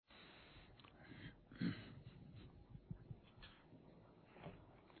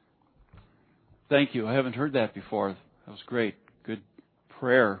Thank you. I haven't heard that before. That was great. Good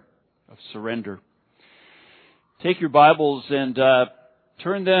prayer of surrender. Take your Bibles and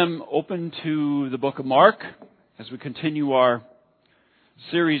turn them open to the book of Mark as we continue our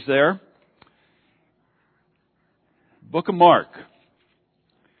series there. Book of Mark.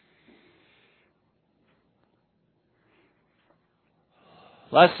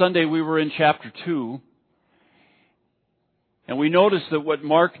 Last Sunday we were in chapter 2. And we notice that what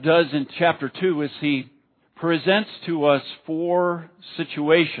Mark does in chapter 2 is he presents to us 4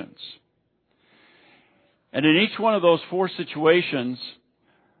 situations. And in each one of those 4 situations,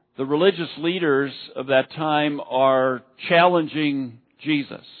 the religious leaders of that time are challenging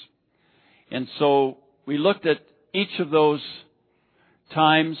Jesus. And so we looked at each of those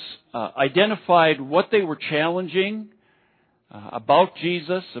times, identified what they were challenging about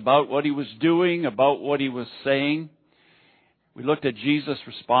Jesus, about what he was doing, about what he was saying. We looked at Jesus'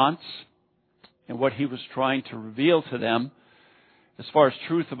 response and what he was trying to reveal to them as far as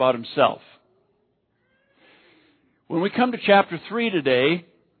truth about himself. When we come to chapter 3 today,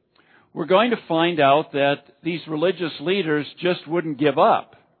 we're going to find out that these religious leaders just wouldn't give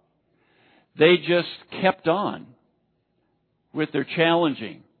up. They just kept on with their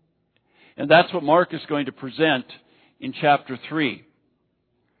challenging. And that's what Mark is going to present in chapter 3.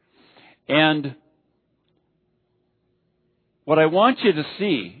 And what I want you to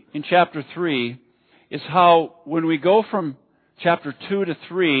see in chapter 3 is how when we go from chapter 2 to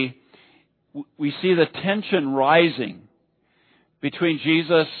 3, we see the tension rising between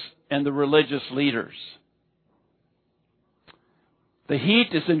Jesus and the religious leaders. The heat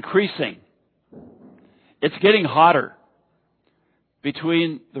is increasing. It's getting hotter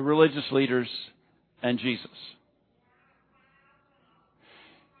between the religious leaders and Jesus.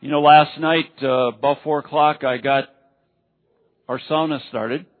 You know, last night, about 4 o'clock, I got our sauna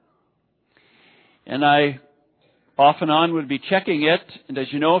started. And I off and on would be checking it. And as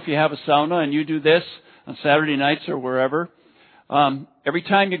you know, if you have a sauna and you do this on Saturday nights or wherever, every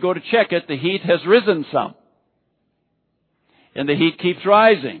time you go to check it, the heat has risen some. And the heat keeps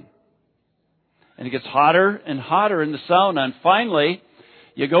rising. And it gets hotter and hotter in the sauna. And finally,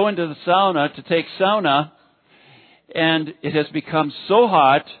 you go into the sauna to take sauna, and it has become so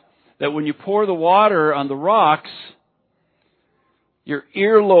hot that when you pour the water on the rocks, your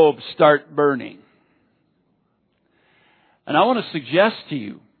earlobes start burning. And I want to suggest to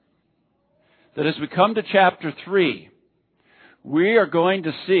you that as we come to chapter 3, we are going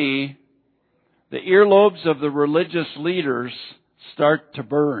to see the earlobes of the religious leaders start to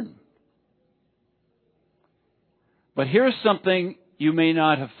burn. But here's something you may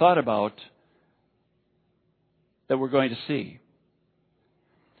not have thought about that we're going to see.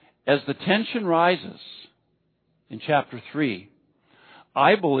 As the tension rises in chapter 3,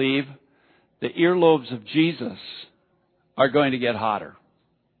 I believe the earlobes of Jesus are going to get hotter.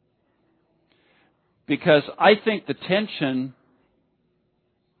 Because I think the tension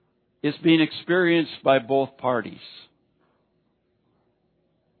is being experienced by both parties.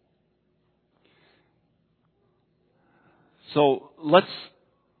 So let's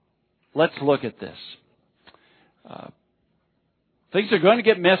look at this. Things are going to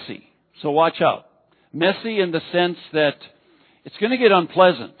get messy, so watch out. Messy in the sense that it's going to get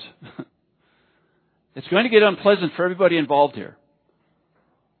unpleasant. It's going to get unpleasant for everybody involved here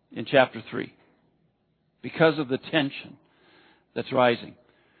in chapter 3 because of the tension that's rising.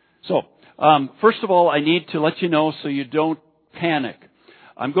 So, first of all, I need to let you know so you don't panic.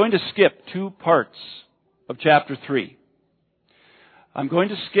 I'm going to skip 2 parts of chapter 3. I'm going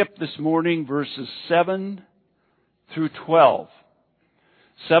to skip this morning verses 7 through 12.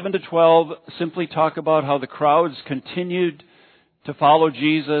 7 to 12 simply talk about how the crowds continued to follow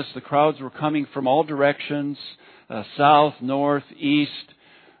Jesus. The crowds were coming from all directions, south, north, east.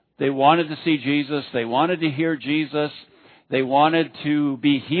 They wanted to see Jesus. They wanted to hear Jesus. They wanted to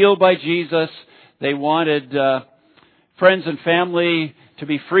be healed by Jesus. They wanted friends and family to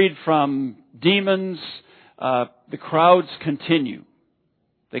be freed from demons. The crowds continue.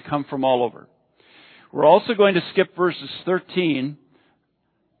 They come from all over. We're also going to skip verses 13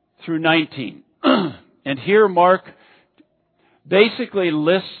 through 19. And here Mark basically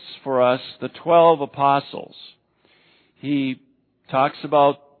lists for us the 12 apostles. He talks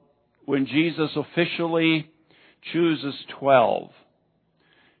about when Jesus officially chooses 12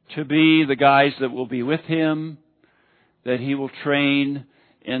 to be the guys that will be with him, that he will train,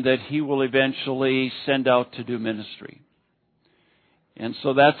 and that he will eventually send out to do ministry. And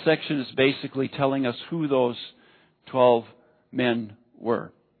so that section is basically telling us who those 12 men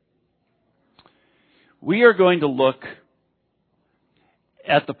were. We are going to look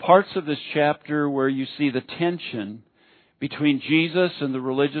at the parts of this chapter where you see the tension between Jesus and the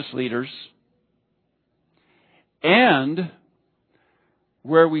religious leaders, and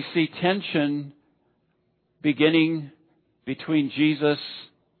where we see tension beginning between Jesus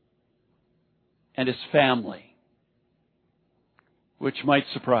and his family, which might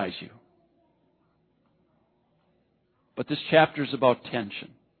surprise you. But this chapter is about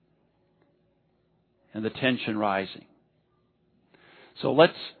tension, and the tension rising. So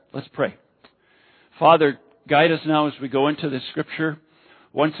let's pray. Father, guide us now as we go into this scripture.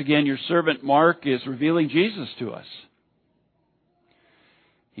 Once again, your servant Mark is revealing Jesus to us.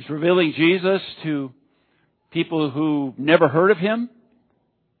 He's revealing Jesus to people who never heard of him,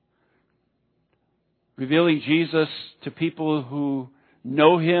 revealing Jesus to people who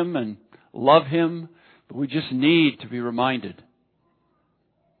know him and love him, but we just need to be reminded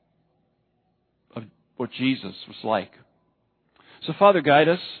of what Jesus was like. So, Father, guide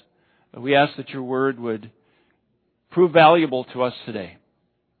us. We ask that your word would prove valuable to us today.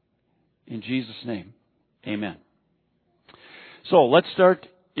 In Jesus' name, amen. So, let's start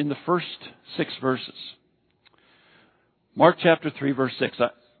in the first 6 verses. Mark chapter 3, verse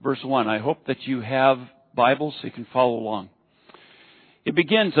 1. I hope that you have Bibles so you can follow along. It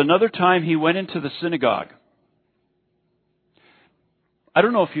begins, another time he went into the synagogue. I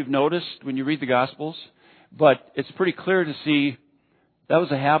don't know if you've noticed when you read the Gospels, but it's pretty clear to see that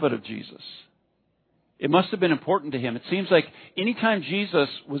was a habit of Jesus. It must have been important to him. It seems like anytime Jesus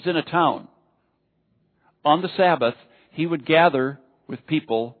was in a town on the Sabbath, he would gather with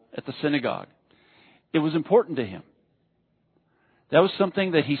people at the synagogue. It was important to him. That was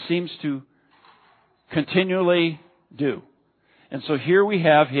something that he seems to continually do. And so here we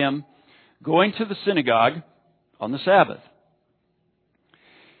have him going to the synagogue on the Sabbath.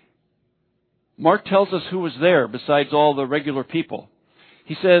 Mark tells us who was there besides all the regular people.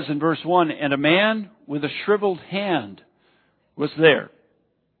 He says in verse 1, and a man with a shriveled hand was there.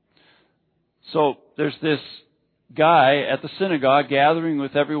 So there's this guy at the synagogue gathering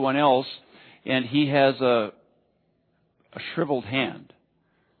with everyone else, and he has a shriveled hand.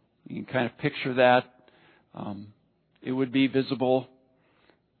 You can kind of picture that. It would be visible.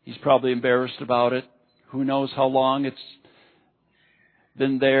 He's probably embarrassed about it. Who knows how long it's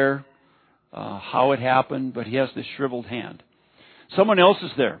been there, how it happened, but he has this shriveled hand. Someone else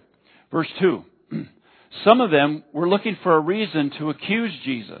is there. Verse 2. Some of them were looking for a reason to accuse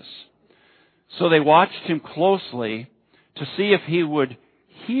Jesus. So they watched him closely to see if he would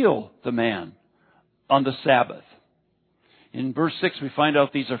heal the man on the Sabbath. In verse 6, we find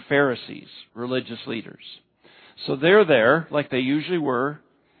out these are Pharisees, religious leaders. So they're there, like they usually were,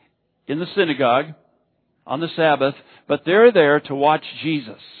 in the synagogue on the Sabbath, but they're there to watch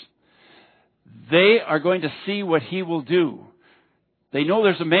Jesus. They are going to see what he will do. They know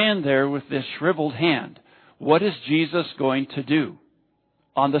there's a man there with this shriveled hand. What is Jesus going to do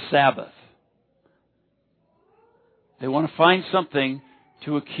on the Sabbath? They want to find something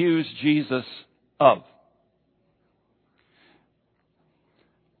to accuse Jesus of.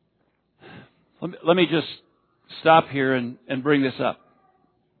 Let me just stop here and bring this up.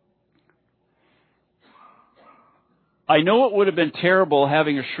 I know it would have been terrible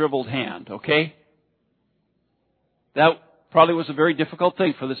having a shriveled hand, okay? That probably was a very difficult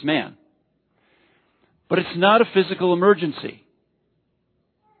thing for this man. But it's not a physical emergency.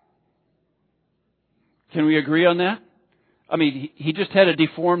 Can we agree on that? I mean, he just had a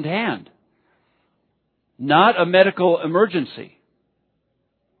deformed hand. Not a medical emergency.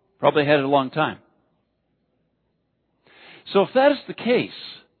 Probably had it a long time. So if that is the case,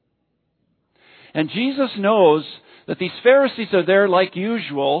 and Jesus knows that these Pharisees are there like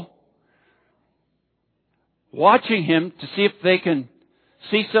usual, watching him to see if they can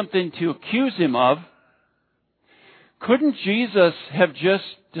see something to accuse him of, couldn't Jesus have just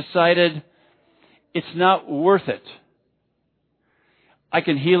decided, it's not worth it. I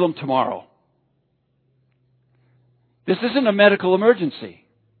can heal him tomorrow. This isn't a medical emergency.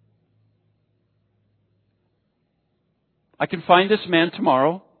 I can find this man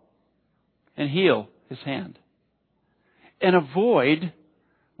tomorrow and heal his hand. And avoid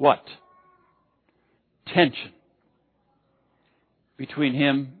what? Tension between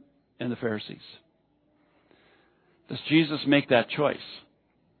him and the Pharisees. Does Jesus make that choice?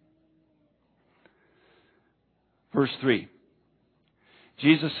 Verse 3.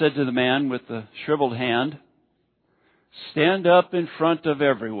 Jesus said to the man with the shriveled hand, stand up in front of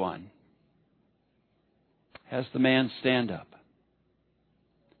everyone. Has the man stand up.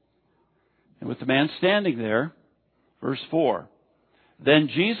 And with the man standing there, verse 4, then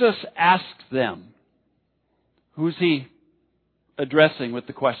Jesus asked them, who's he addressing with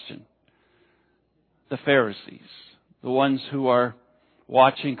the question? The Pharisees, the ones who are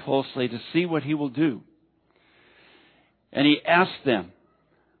watching closely to see what He will do. And He asked them,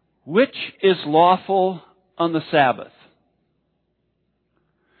 which is lawful on the Sabbath?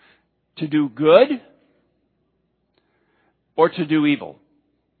 To do good or to do evil?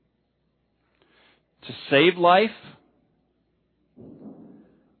 To save life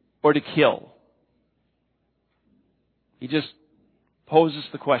or to kill? He just poses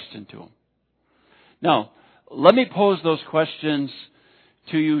the question to them. Now, let me pose those questions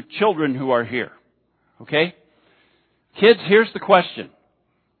to you children who are here. Okay? Kids, here's the question.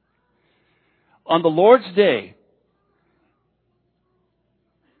 On the Lord's Day,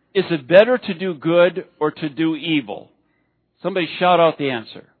 is it better to do good or to do evil? Somebody shout out the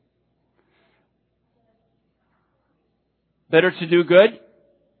answer. Better to do good?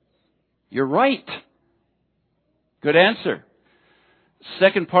 You're right. Good answer.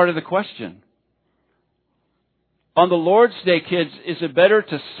 Second part of the question. On the Lord's Day, kids, is it better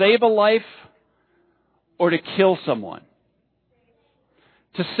to save a life or to kill someone?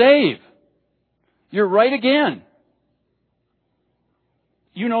 To save. You're right again.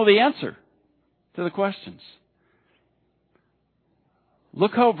 You know the answer to the questions.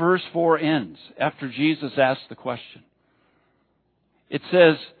 Look how verse 4 ends after Jesus asked the question. It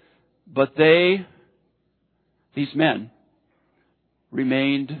says, but they, these men,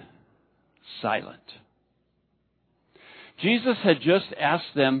 remained silent. Jesus had just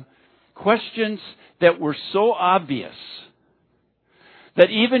asked them questions that were so obvious that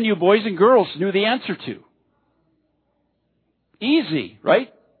even you boys and girls knew the answer to. Easy,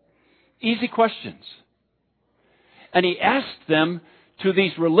 right? Easy questions. And He asked them to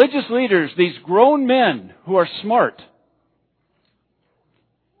these religious leaders, these grown men who are smart,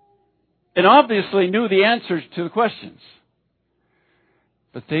 and obviously knew the answers to the questions.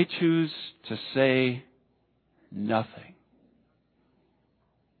 But they choose to say nothing.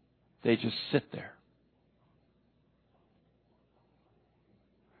 They just sit there.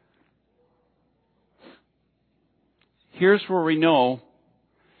 Here's where we know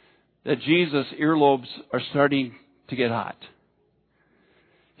that Jesus' earlobes are starting to get hot.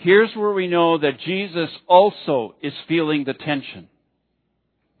 Here's where we know that Jesus also is feeling the tension.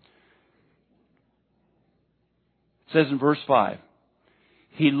 It says in verse 5,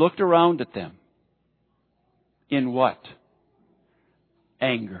 He looked around at them. In what?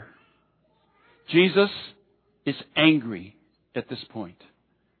 Anger. Jesus is angry at this point.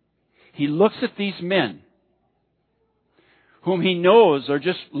 He looks at these men whom He knows are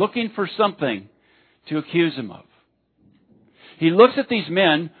just looking for something to accuse Him of. He looks at these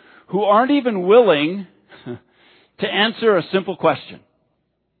men who aren't even willing to answer a simple question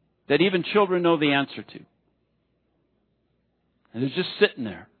that even children know the answer to. And they're just sitting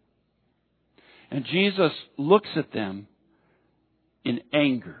there. And Jesus looks at them in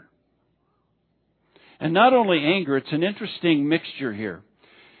anger. And not only anger, it's an interesting mixture here.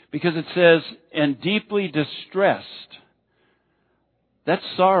 Because it says, and deeply distressed. That's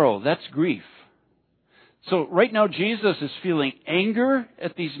sorrow, that's grief. So right now Jesus is feeling anger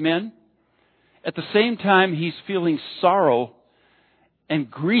at these men. At the same time, He's feeling sorrow and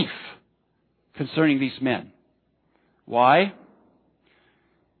grief concerning these men. Why?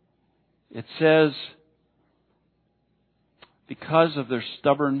 It says, because of their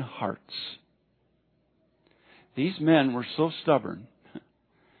stubborn hearts. These men were so stubborn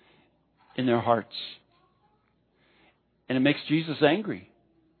in their hearts. And it makes Jesus angry.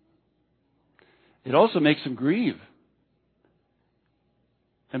 It also makes Him grieve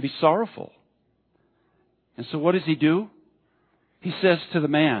and be sorrowful. And so what does He do? He says to the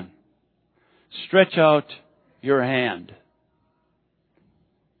man, stretch out your hand.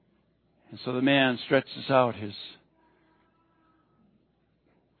 And so the man stretches out his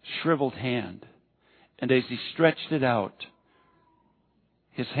shriveled hand. And as he stretched it out,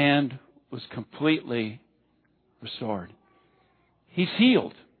 his hand was completely restored. He's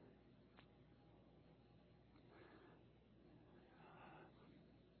healed.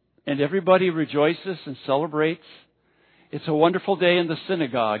 And everybody rejoices and celebrates. It's a wonderful day in the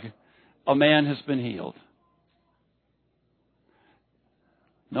synagogue. A man has been healed.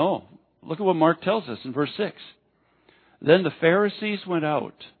 No. Look at what Mark tells us in verse 6. Then the Pharisees went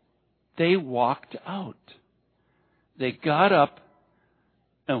out. They walked out. They got up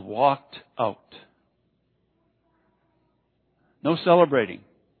and walked out. No celebrating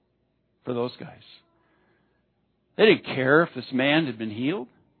for those guys. They didn't care if this man had been healed.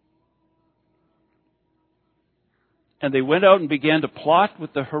 And they went out and began to plot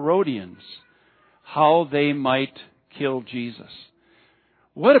with the Herodians how they might kill Jesus.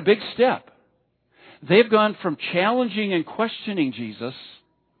 What a big step. They've gone from challenging and questioning Jesus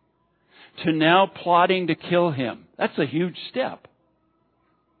to now plotting to kill him. That's a huge step.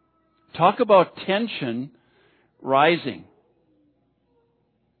 Talk about tension rising.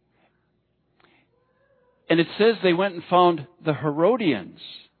 And it says they went and found the Herodians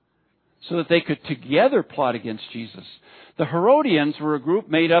so that they could together plot against Jesus. The Herodians were a group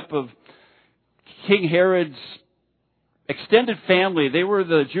made up of King Herod's extended family. They were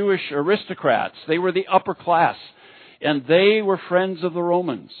the Jewish aristocrats. They were the upper class. And they were friends of the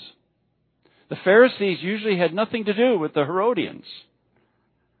Romans. The Pharisees usually had nothing to do with the Herodians.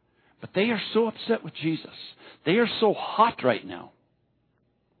 But they are so upset with Jesus. They are so hot right now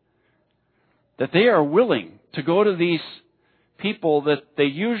that they are willing to go to these people that they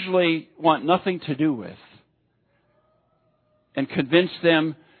usually want nothing to do with and convince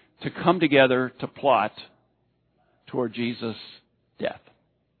them to come together to plot toward Jesus' death.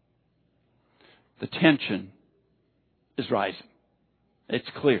 The tension is rising. It's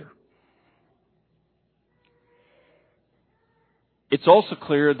clear. It's also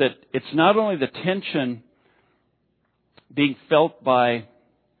clear that it's not only the tension being felt by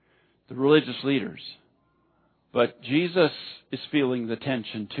the religious leaders, but Jesus is feeling the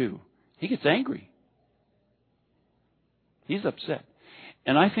tension too. He gets angry. He's upset.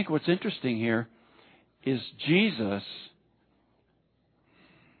 And I think what's interesting here is Jesus,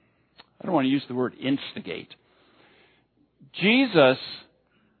 I don't want to use the word instigate. Jesus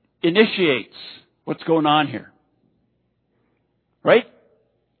initiates what's going on here. Right?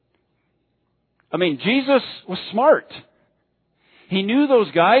 I mean, Jesus was smart. He knew those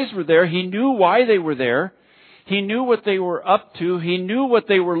guys were there. He knew why they were there. He knew what they were up to. He knew what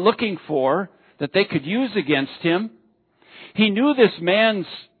they were looking for that they could use against him. He knew this man's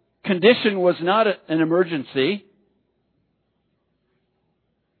condition was not an emergency.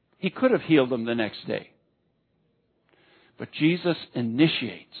 He could have healed him the next day. But Jesus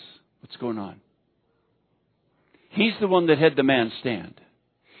initiates what's going on. He's the one that had the man stand.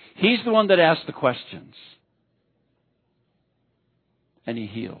 He's the one that asked the questions. And he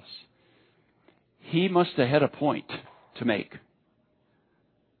heals. He must have had a point to make.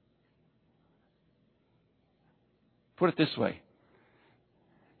 Put it this way.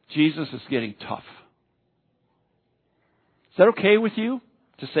 Jesus is getting tough. Is that okay with you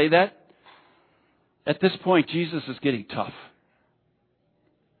to say that? At this point, Jesus is getting tough.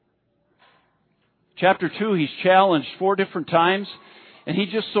 Chapter 2, he's challenged 4 different times, and he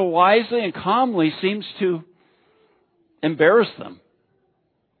just so wisely and calmly seems to embarrass them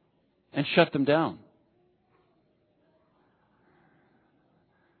and shut them down.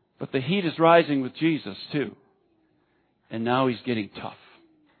 But the heat is rising with Jesus too. And now he's getting tough.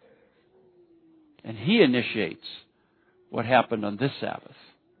 And he initiates what happened on this Sabbath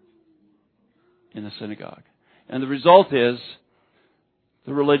in the synagogue. And the result is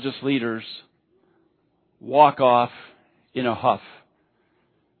the religious leaders walk off in a huff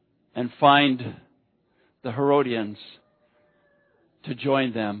and find the Herodians to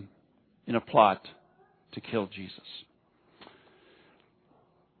join them in a plot to kill Jesus.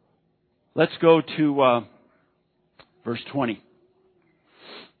 Let's go to verse 20.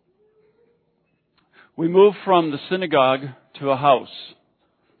 We move from the synagogue to a house.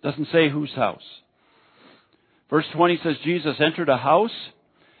 Doesn't say whose house. Verse 20 says Jesus entered a house,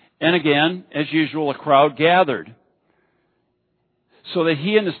 and again, as usual, a crowd gathered, so that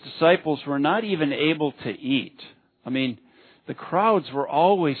he and his disciples were not even able to eat. I mean, the crowds were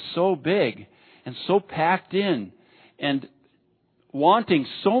always so big and so packed in and wanting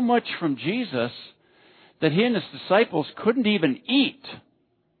so much from Jesus that he and his disciples couldn't even eat.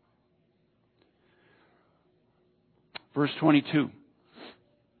 Verse 22.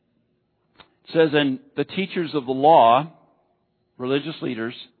 It says, and the teachers of the law, religious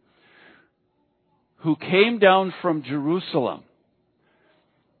leaders, who came down from Jerusalem.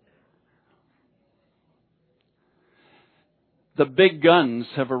 The big guns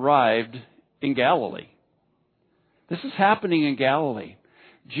have arrived in Galilee. This is happening in Galilee.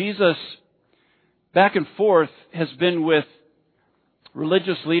 Jesus, back and forth, has been with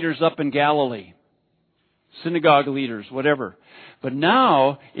religious leaders up in Galilee. Synagogue leaders, whatever. But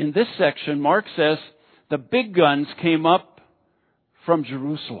now, in this section, Mark says, the big guns came up from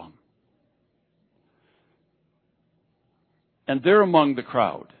Jerusalem. And they're among the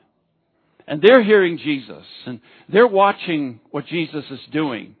crowd. And they're hearing Jesus. And they're watching what Jesus is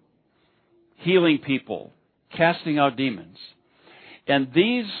doing. Healing people. Casting out demons. And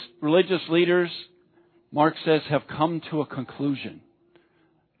these religious leaders, Mark says, have come to a conclusion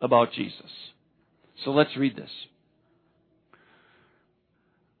about Jesus. So let's read this.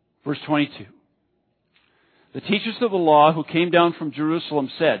 Verse 22. The teachers of the law who came down from Jerusalem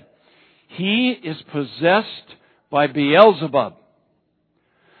said, "He is possessed by Beelzebub,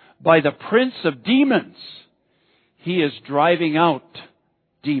 by the prince of demons. He is driving out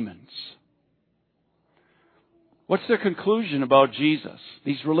demons." What's their conclusion about Jesus,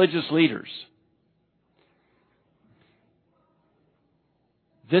 these religious leaders?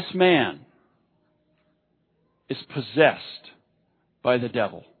 This man is possessed by the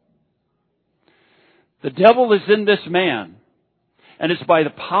devil. The devil is in this man, and it's by the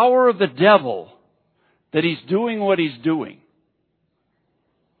power of the devil that he's doing what he's doing.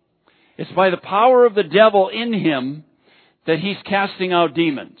 It's by the power of the devil in him that he's casting out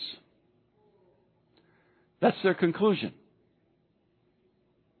demons. That's their conclusion.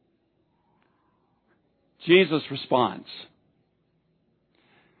 Jesus responds.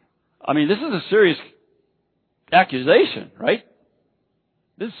 I mean, this is a serious accusation, right?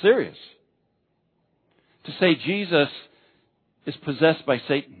 This is serious. To say Jesus is possessed by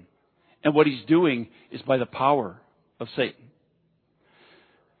Satan, and what he's doing is by the power of Satan.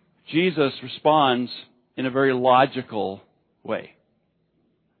 Jesus responds in a very logical way.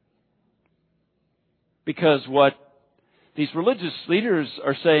 Because what these religious leaders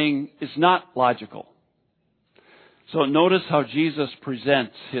are saying is not logical. So notice how Jesus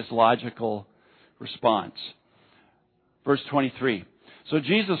presents his logical response. Verse 23. So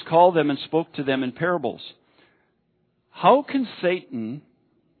Jesus called them and spoke to them in parables. How can Satan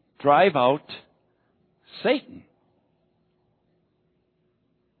drive out Satan?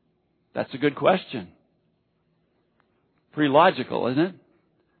 That's a good question. Pretty logical, isn't it?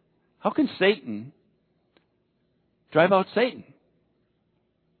 How can Satan drive out Satan?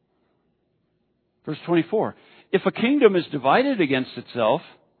 Verse 24. If a kingdom is divided against itself,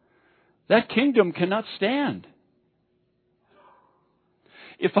 that kingdom cannot stand.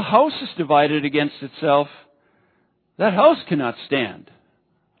 If a house is divided against itself, that house cannot stand.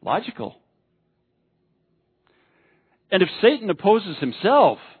 Logical. And if Satan opposes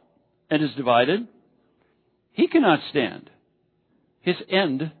himself and is divided, he cannot stand. His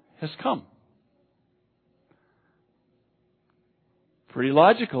end has come. Pretty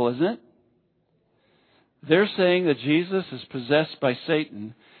logical, isn't it? They're saying that Jesus is possessed by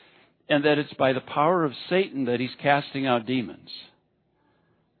Satan and that it's by the power of Satan that he's casting out demons.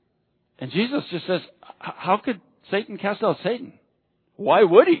 And Jesus just says, how could Satan cast out Satan? Why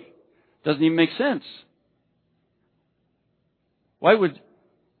would he? Doesn't even make sense. Why would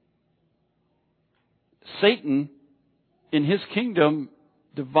Satan in his kingdom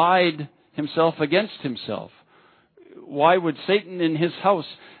divide himself against himself? Why would Satan in his house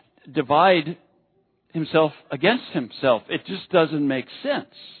divide himself against himself? It just doesn't make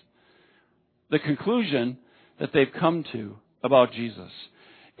sense. The conclusion that they've come to about Jesus.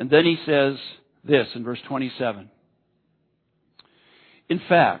 And then he says this in verse 27. In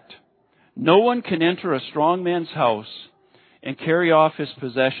fact, no one can enter a strong man's house and carry off his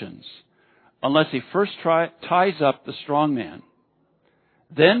possessions unless he first ties up the strong man.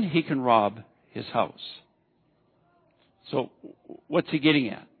 Then he can rob his house. So, what's he getting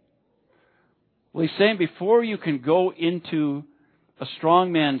at? Well, he's saying before you can go into a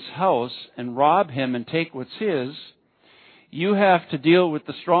strong man's house and rob him and take what's his, you have to deal with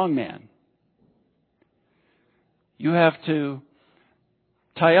the strong man. You have to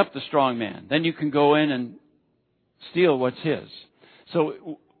tie up the strong man. Then you can go in and steal what's his.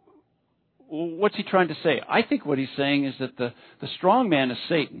 So, what's he trying to say? I think what he's saying is that the strong man is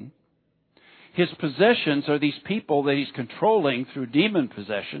Satan. His possessions are these people that he's controlling through demon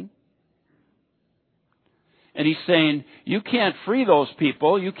possession. And he's saying, you can't free those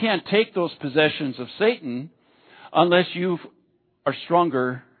people, you can't take those possessions of Satan unless you are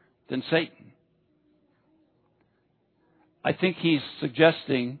stronger than Satan. I think he's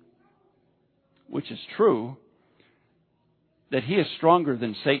suggesting, which is true, that he is stronger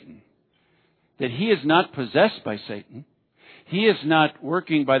than Satan. That he is not possessed by Satan. He is not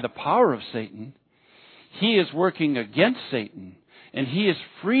working by the power of Satan. He is working against Satan. And he is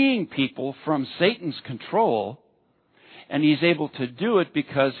freeing people from Satan's control. And he's able to do it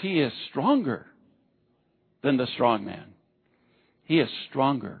because he is stronger than the strong man. He is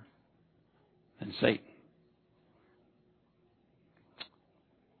stronger than Satan.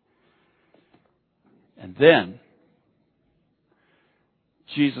 And then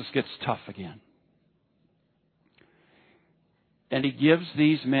Jesus gets tough again. And he gives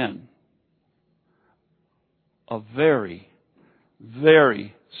these men a very,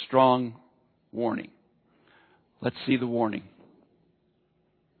 very strong warning. Let's see the warning.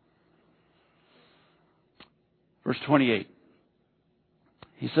 Verse 28.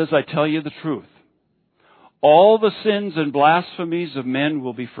 He says, I tell you the truth. All the sins and blasphemies of men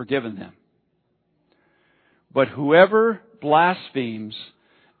will be forgiven them. But whoever blasphemes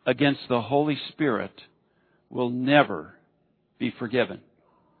against the Holy Spirit will never be forgiven.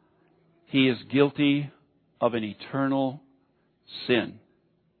 He is guilty of an eternal sin.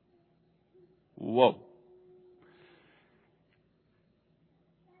 Whoa.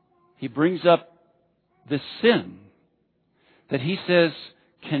 He brings up this sin that he says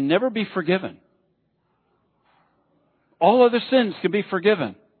can never be forgiven. All other sins can be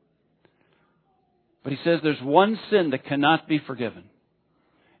forgiven. But he says there's one sin that cannot be forgiven.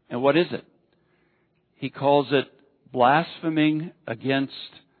 And what is it? He calls it blaspheming against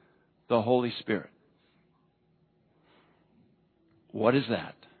the Holy Spirit. What is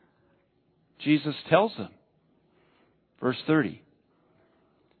that? Jesus tells them. Verse 30.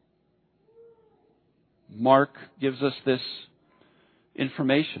 Mark gives us this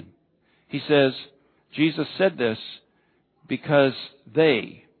information. He says, Jesus said this because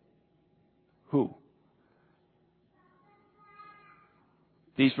they, who?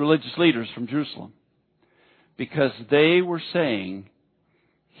 These religious leaders from Jerusalem. Because they were saying,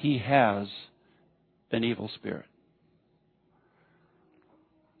 he has an evil spirit.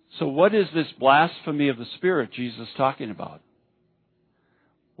 So what is this blasphemy of the Spirit Jesus is talking about?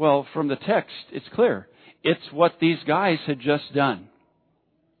 Well, from the text, it's clear. It's what these guys had just done.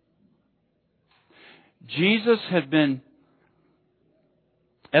 Jesus had been,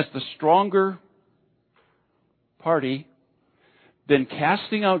 as the stronger party, been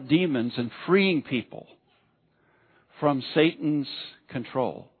casting out demons and freeing people from Satan's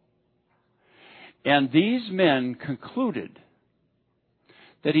control. And these men concluded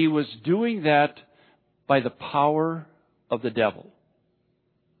that he was doing that by the power of the devil.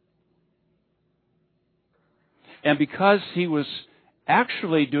 And because he was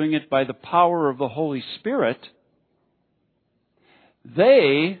actually doing it by the power of the Holy Spirit,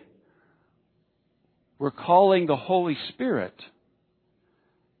 they were calling the Holy Spirit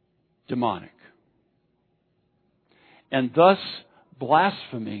demonic. And thus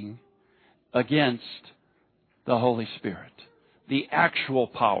blaspheming against the Holy Spirit, the actual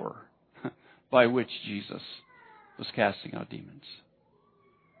power by which Jesus was casting out demons.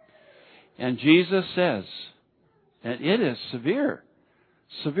 And Jesus says, and it is severe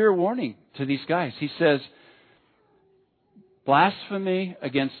warning to these guys. He says, blasphemy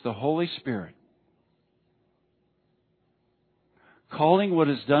against the Holy Spirit, calling what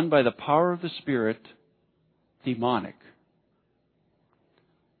is done by the power of the Spirit demonic,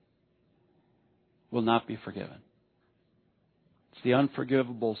 will not be forgiven. It's the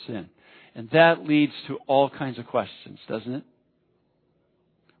unforgivable sin. And that leads to all kinds of questions, doesn't it?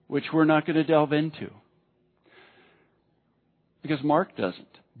 Which we're not going to delve into. Because Mark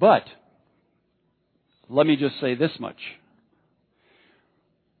doesn't. But, let me just say this much.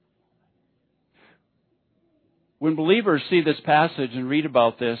 When believers see this passage and read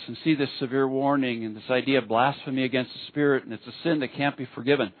about this and see this severe warning and this idea of blasphemy against the Spirit, and it's a sin that can't be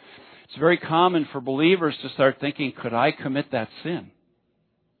forgiven, it's very common for believers to start thinking, could I commit that sin?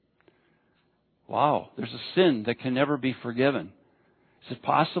 Wow, there's a sin that can never be forgiven. Is it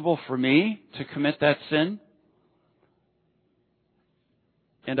possible for me to commit that sin?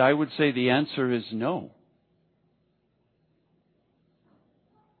 And I would say the answer is no.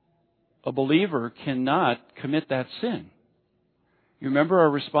 A believer cannot commit that sin. You remember our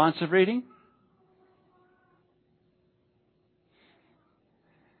responsive reading?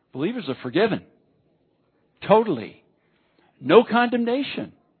 Believers are forgiven. Totally. No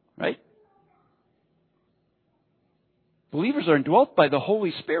condemnation. Right? Believers are indwelt by the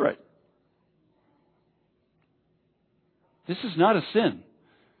Holy Spirit. This is not a sin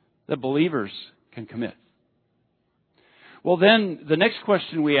that believers can commit. Well, then, the next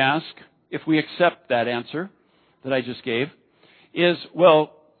question we ask, if we accept that answer that I just gave, is,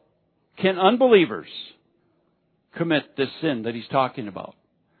 well, can unbelievers commit this sin that he's talking about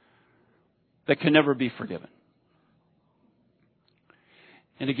that can never be forgiven?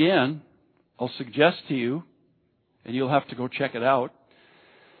 And again, I'll suggest to you, and you'll have to go check it out,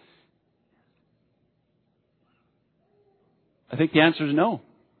 I think the answer is no.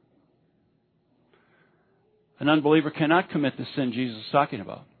 An unbeliever cannot commit the sin Jesus is talking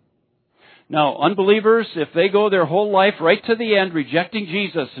about. Now, unbelievers, if they go their whole life right to the end rejecting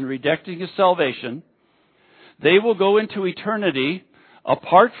Jesus and rejecting His salvation, they will go into eternity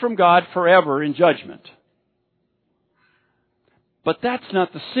apart from God forever in judgment. But that's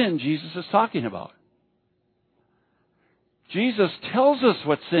not the sin Jesus is talking about. Jesus tells us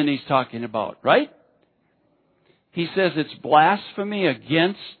what sin He's talking about, right? he says it's blasphemy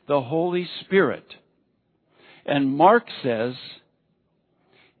against the Holy Spirit. And Mark says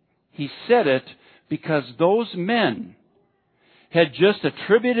he said it because those men had just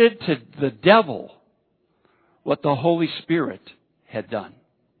attributed to the devil what the Holy Spirit had done.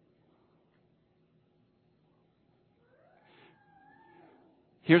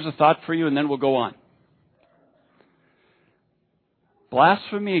 Here's a thought for you, and then we'll go on.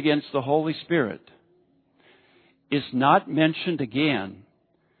 Blasphemy against the Holy Spirit is not mentioned again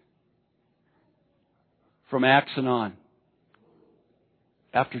from Acts and on,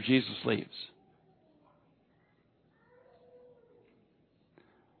 after Jesus leaves.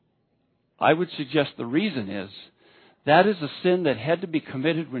 I would suggest the reason is that is a sin that had to be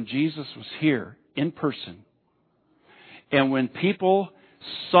committed when Jesus was here in person. And when people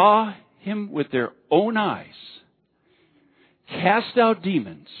saw him with their own eyes cast out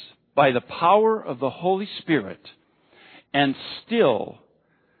demons by the power of the Holy Spirit and still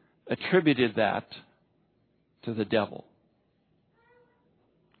attributed that to the devil.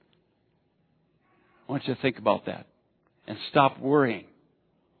 I want you to think about that and stop worrying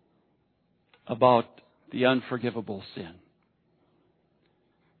about the unforgivable sin.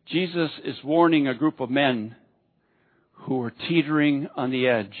 Jesus is warning a group of men who are teetering on the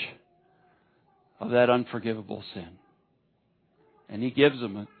edge of that unforgivable sin. And he gives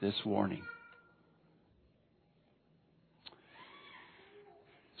them this warning.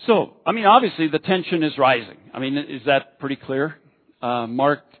 So, obviously the tension is rising. Is that pretty clear?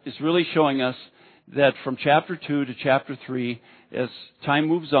 Mark is really showing us that from chapter 2 to chapter 3, as time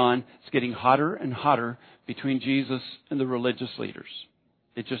moves on, it's getting hotter and hotter between Jesus and the religious leaders.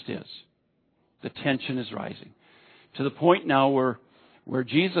 It just is. The tension is rising. To the point now where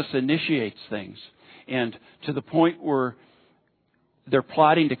Jesus initiates things, and to the point where they're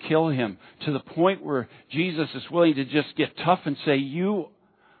plotting to kill him, to the point where Jesus is willing to just get tough and say, you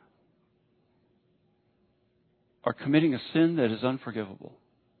are committing a sin that is unforgivable.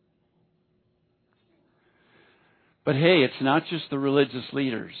 But hey, it's not just the religious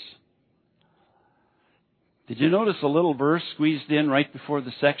leaders. Did you notice a little verse squeezed in right before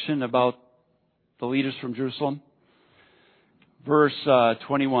the section about the leaders from Jerusalem? Verse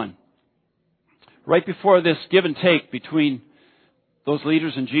 21. Right before this give and take between those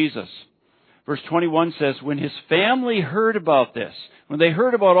leaders and Jesus. Verse 21 says, when his family heard about this, when they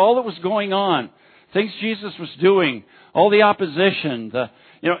heard about all that was going on, things Jesus was doing, all the opposition,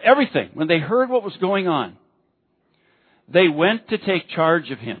 everything, when they heard what was going on, they went to take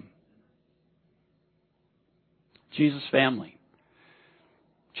charge of him. Jesus' family.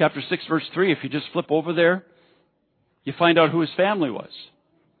 Chapter 6, verse 3, if you just flip over there, you find out who his family was.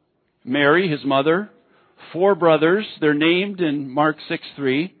 Mary, his mother, 4 brothers, they're named in Mark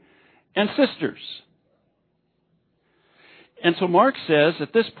 6:3, and sisters. And so Mark says,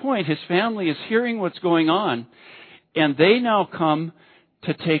 at this point, his family is hearing what's going on, and they now come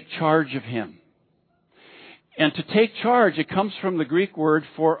to take charge of him. And to take charge, it comes from the Greek word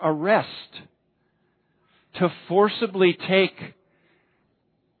for arrest. To forcibly take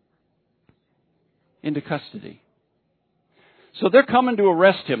into custody. So they're coming to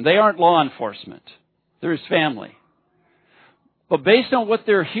arrest him. They aren't law enforcement. They're his family. But based on what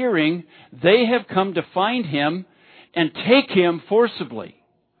they're hearing, they have come to find him and take him forcibly.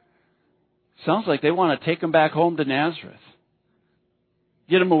 Sounds like they want to take him back home to Nazareth.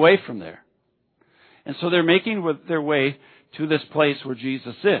 Get him away from there. And so they're making their way to this place where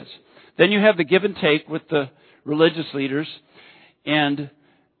Jesus is. Then you have the give and take with the religious leaders. And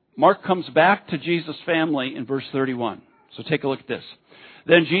Mark comes back to Jesus' family in verse 31. So take a look at this.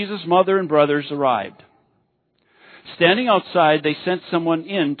 Then Jesus' mother and brothers arrived. Standing outside, they sent someone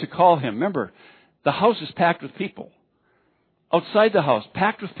in to call him. Remember, the house is packed with people. Outside the house,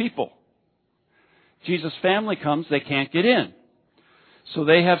 packed with people. Jesus' family comes, they can't get in. So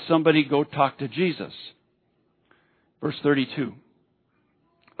they have somebody go talk to Jesus. Verse 32.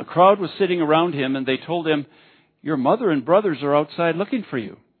 A crowd was sitting around him, and they told him, your mother and brothers are outside looking for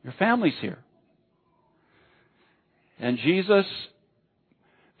you. Your family's here. And Jesus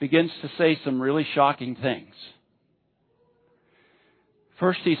begins to say some really shocking things.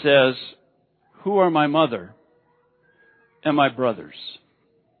 First he says, who are my mother and my brothers?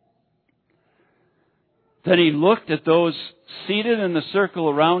 Then he looked at those seated in the circle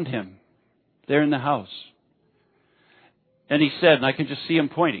around him, there in the house. And he said, and I can just see him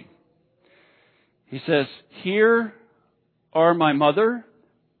pointing. He says, here are my mother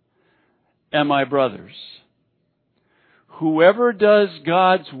and my brothers. Whoever does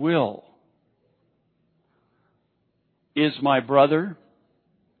God's will is my brother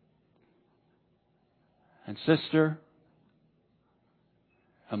and sister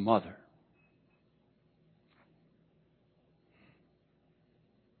and mother.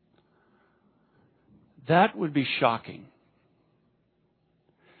 That would be shocking.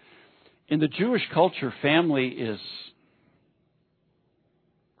 In the Jewish culture, family is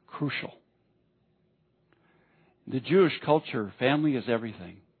crucial. In the Jewish culture, family is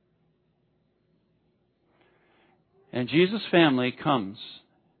everything. And Jesus' family comes,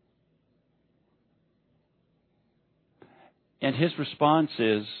 and his response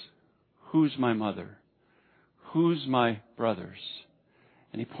is, who's my mother? Who's my brothers?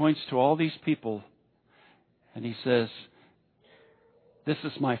 And he points to all these people, and he says, this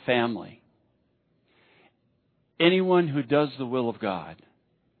is my family. Anyone who does the will of God,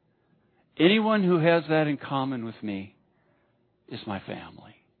 anyone who has that in common with me, is my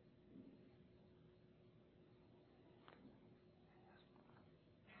family.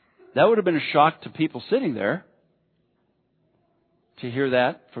 That would have been a shock to people sitting there to hear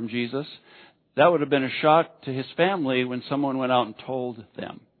that from Jesus. That would have been a shock to his family when someone went out and told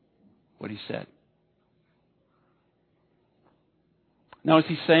them what he said. Now, is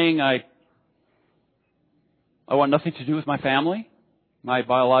he saying I want nothing to do with my family, my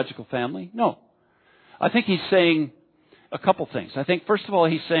biological family? No. I think he's saying a couple things. I think, first of all,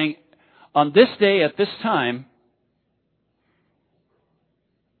 he's saying, on this day, at this time,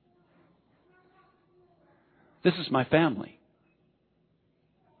 this is my family.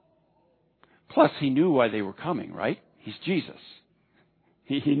 Plus, he knew why they were coming, right? He's Jesus.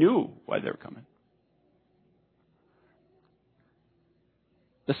 He knew why they were coming.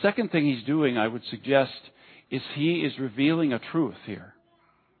 The second thing he's doing, I would suggest, is he is revealing a truth here.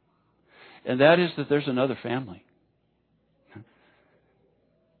 And that is that there's another family.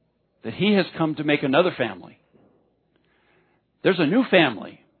 That he has come to make another family. There's a new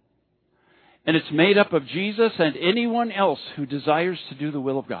family. And it's made up of Jesus and anyone else who desires to do the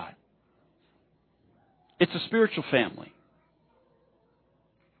will of God. It's a spiritual family.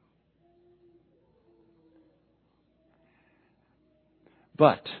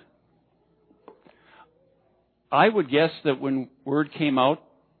 But I would guess that when word came out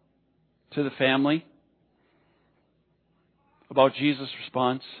to the family about Jesus'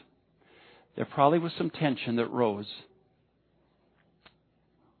 response, there probably was some tension that rose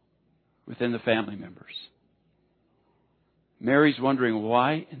within the family members. Mary's wondering,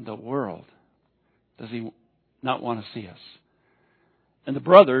 why in the world does he not want to see us? And the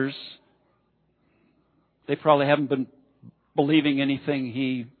brothers, they probably haven't been believing anything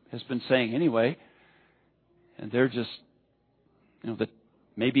he has been saying anyway. And they're just, that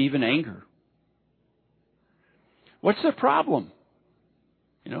maybe even anger. What's the problem?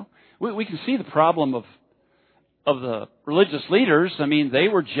 We can see the problem of the religious leaders. I mean, they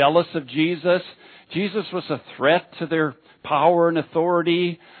were jealous of Jesus. Jesus was a threat to their power and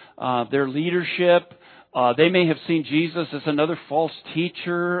authority, their leadership. They may have seen Jesus as another false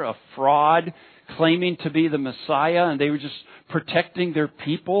teacher, a fraud, claiming to be the Messiah, and they were just protecting their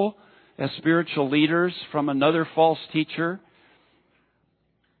people as spiritual leaders from another false teacher.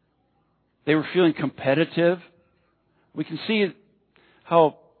 They were feeling competitive. We can see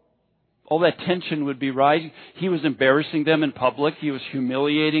how all that tension would be rising. He was embarrassing them in public. He was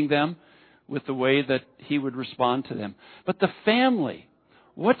humiliating them with the way that he would respond to them. But the family,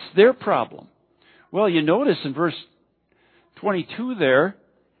 what's their problem? Well, you notice in verse 22 there,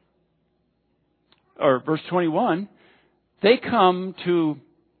 or verse 21, they come to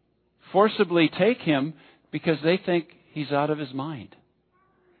forcibly take him because they think he's out of his mind.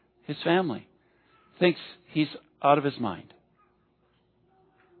 His family thinks he's out of his mind.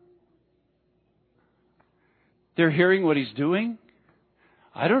 They're hearing what he's doing.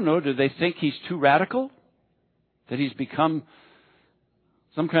 I don't know, do they think he's too radical? That he's become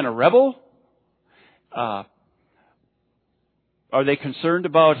some kind of rebel? Are they concerned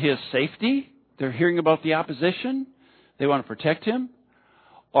about his safety? They're hearing about the opposition. They want to protect him.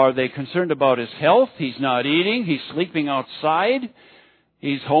 Are they concerned about his health? He's not eating. He's sleeping outside.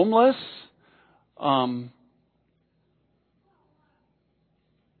 He's homeless.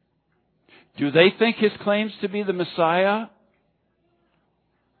 Do they think his claims to be the Messiah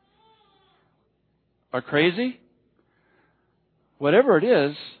are crazy? Whatever it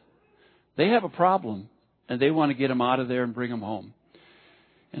is, they have a problem, and they want to get him out of there and bring him home.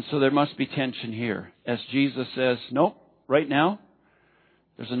 And so there must be tension here. As Jesus says, nope, right now,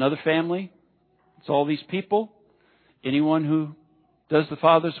 there's another family. It's all these people. Anyone who does the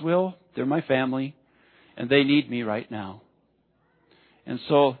Father's will, they're my family, and they need me right now. And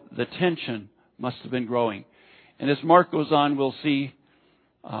so the tension must have been growing. And as Mark goes on, we'll see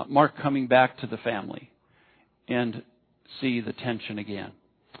Mark coming back to the family. and see the tension again.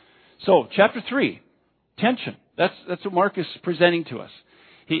 So, chapter 3, tension. That's what Mark is presenting to us.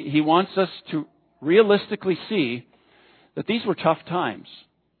 He wants us to realistically see that these were tough times.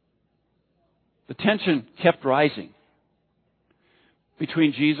 The tension kept rising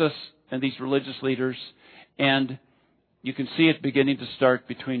between Jesus and these religious leaders, and you can see it beginning to start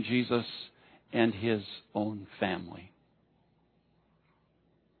between Jesus and his own family.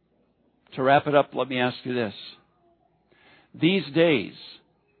 To wrap it up, let me ask you this. These days,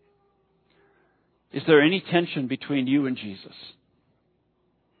 is there any tension between you and Jesus?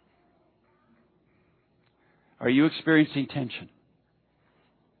 Are you experiencing tension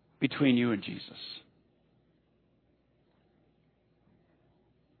between you and Jesus?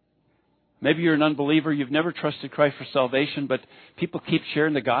 Maybe you're an unbeliever, you've never trusted Christ for salvation, but people keep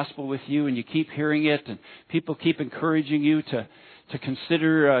sharing the gospel with you and you keep hearing it, and people keep encouraging you to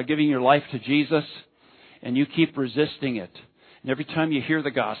consider giving your life to Jesus, and you keep resisting it. And every time you hear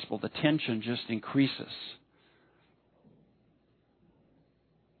the gospel, the tension just increases.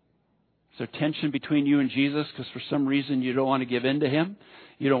 Is there tension between you and Jesus because for some reason you don't want to give in to him?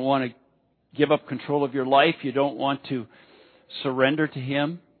 You don't want to give up control of your life? You don't want to surrender to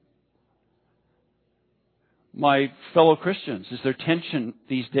him? My fellow Christians, is there tension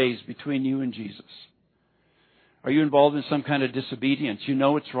these days between you and Jesus? Are you involved in some kind of disobedience? You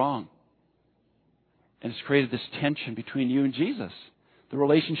know it's wrong. And it's created this tension between you and Jesus. The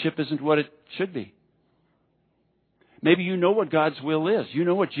relationship isn't what it should be. Maybe you know what God's will is. You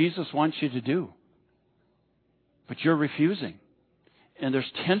know what Jesus wants you to do. But you're refusing. And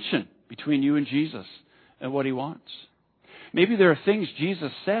there's tension between you and Jesus and what he wants. Maybe there are things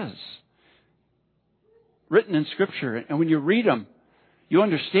Jesus says written in Scripture, and when you read them, you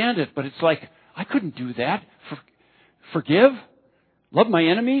understand it, but it's like, I couldn't do that. Forgive? Love my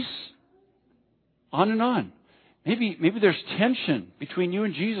enemies? On and on. Maybe there's tension between you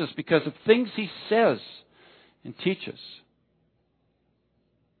and Jesus because of things he says and teaches.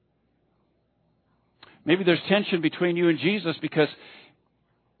 Maybe there's tension between you and Jesus because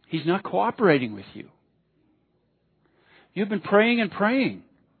he's not cooperating with you. You've been praying and praying,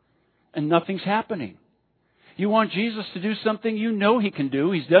 and nothing's happening. You want Jesus to do something you know he can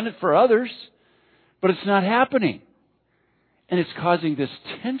do. He's done it for others, but it's not happening. And it's causing this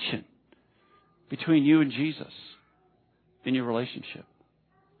tension between you and Jesus in your relationship.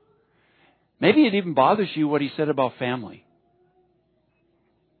 Maybe it even bothers you what he said about family.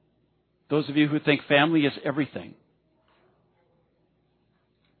 Those of you who think family is everything.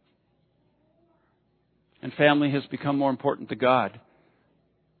 And family has become more important to God.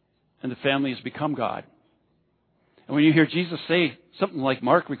 And the family has become God. And when you hear Jesus say something like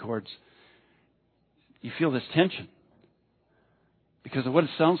Mark records, you feel this tension because of what it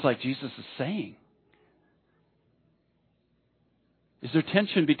sounds like Jesus is saying. Is there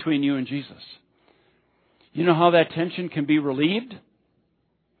tension between you and Jesus? You know how that tension can be relieved?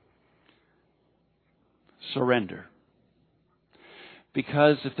 Surrender.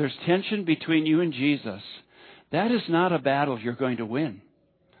 Because if there's tension between you and Jesus, that is not a battle you're going to win.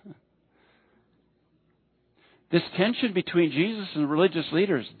 This tension between Jesus and the religious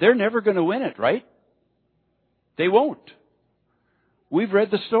leaders, they're never going to win it, right? They won't. We've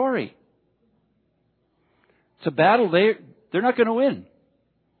read the story. It's a battle they're not going to win.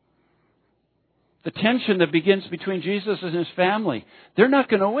 The tension that begins between Jesus and his family, they're not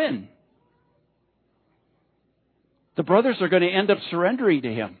going to win. The brothers are going to end up surrendering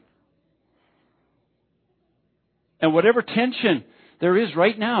to him. And whatever tension there is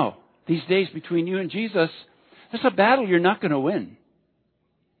right now, these days between you and Jesus, that's a battle you're not going to win.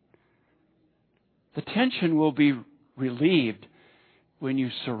 The tension will be relieved when you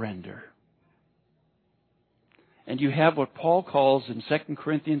surrender. And you have what Paul calls in 2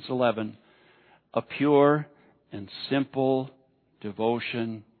 Corinthians 11, a pure and simple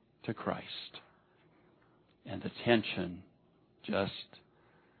devotion to Christ. And the tension just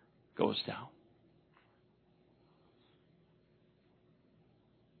goes down.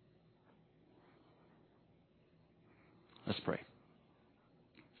 Let's pray.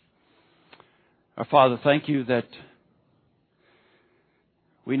 Our Father, thank you that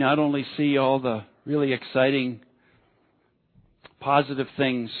we not only see all the really exciting, positive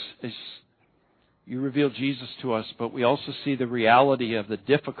things as you reveal Jesus to us, but we also see the reality of the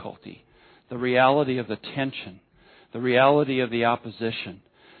difficulty, the reality of the tension, the reality of the opposition,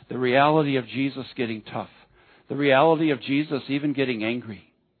 the reality of Jesus getting tough, the reality of Jesus even getting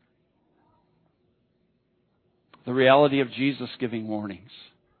angry, the reality of Jesus giving warnings.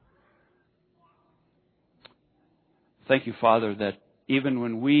 Thank you, Father, that even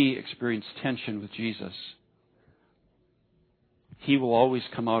when we experience tension with Jesus, He will always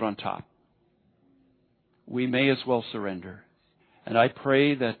come out on top. We may as well surrender. And I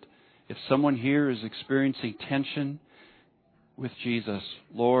pray that if someone here is experiencing tension with Jesus,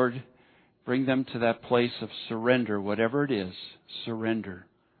 Lord, bring them to that place of surrender, whatever it is, surrender.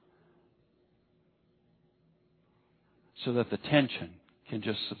 So that the tension can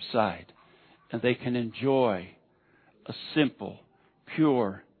just subside and they can enjoy a simple,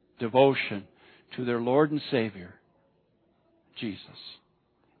 pure devotion to their Lord and Savior, Jesus.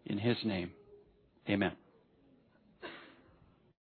 In His name, amen.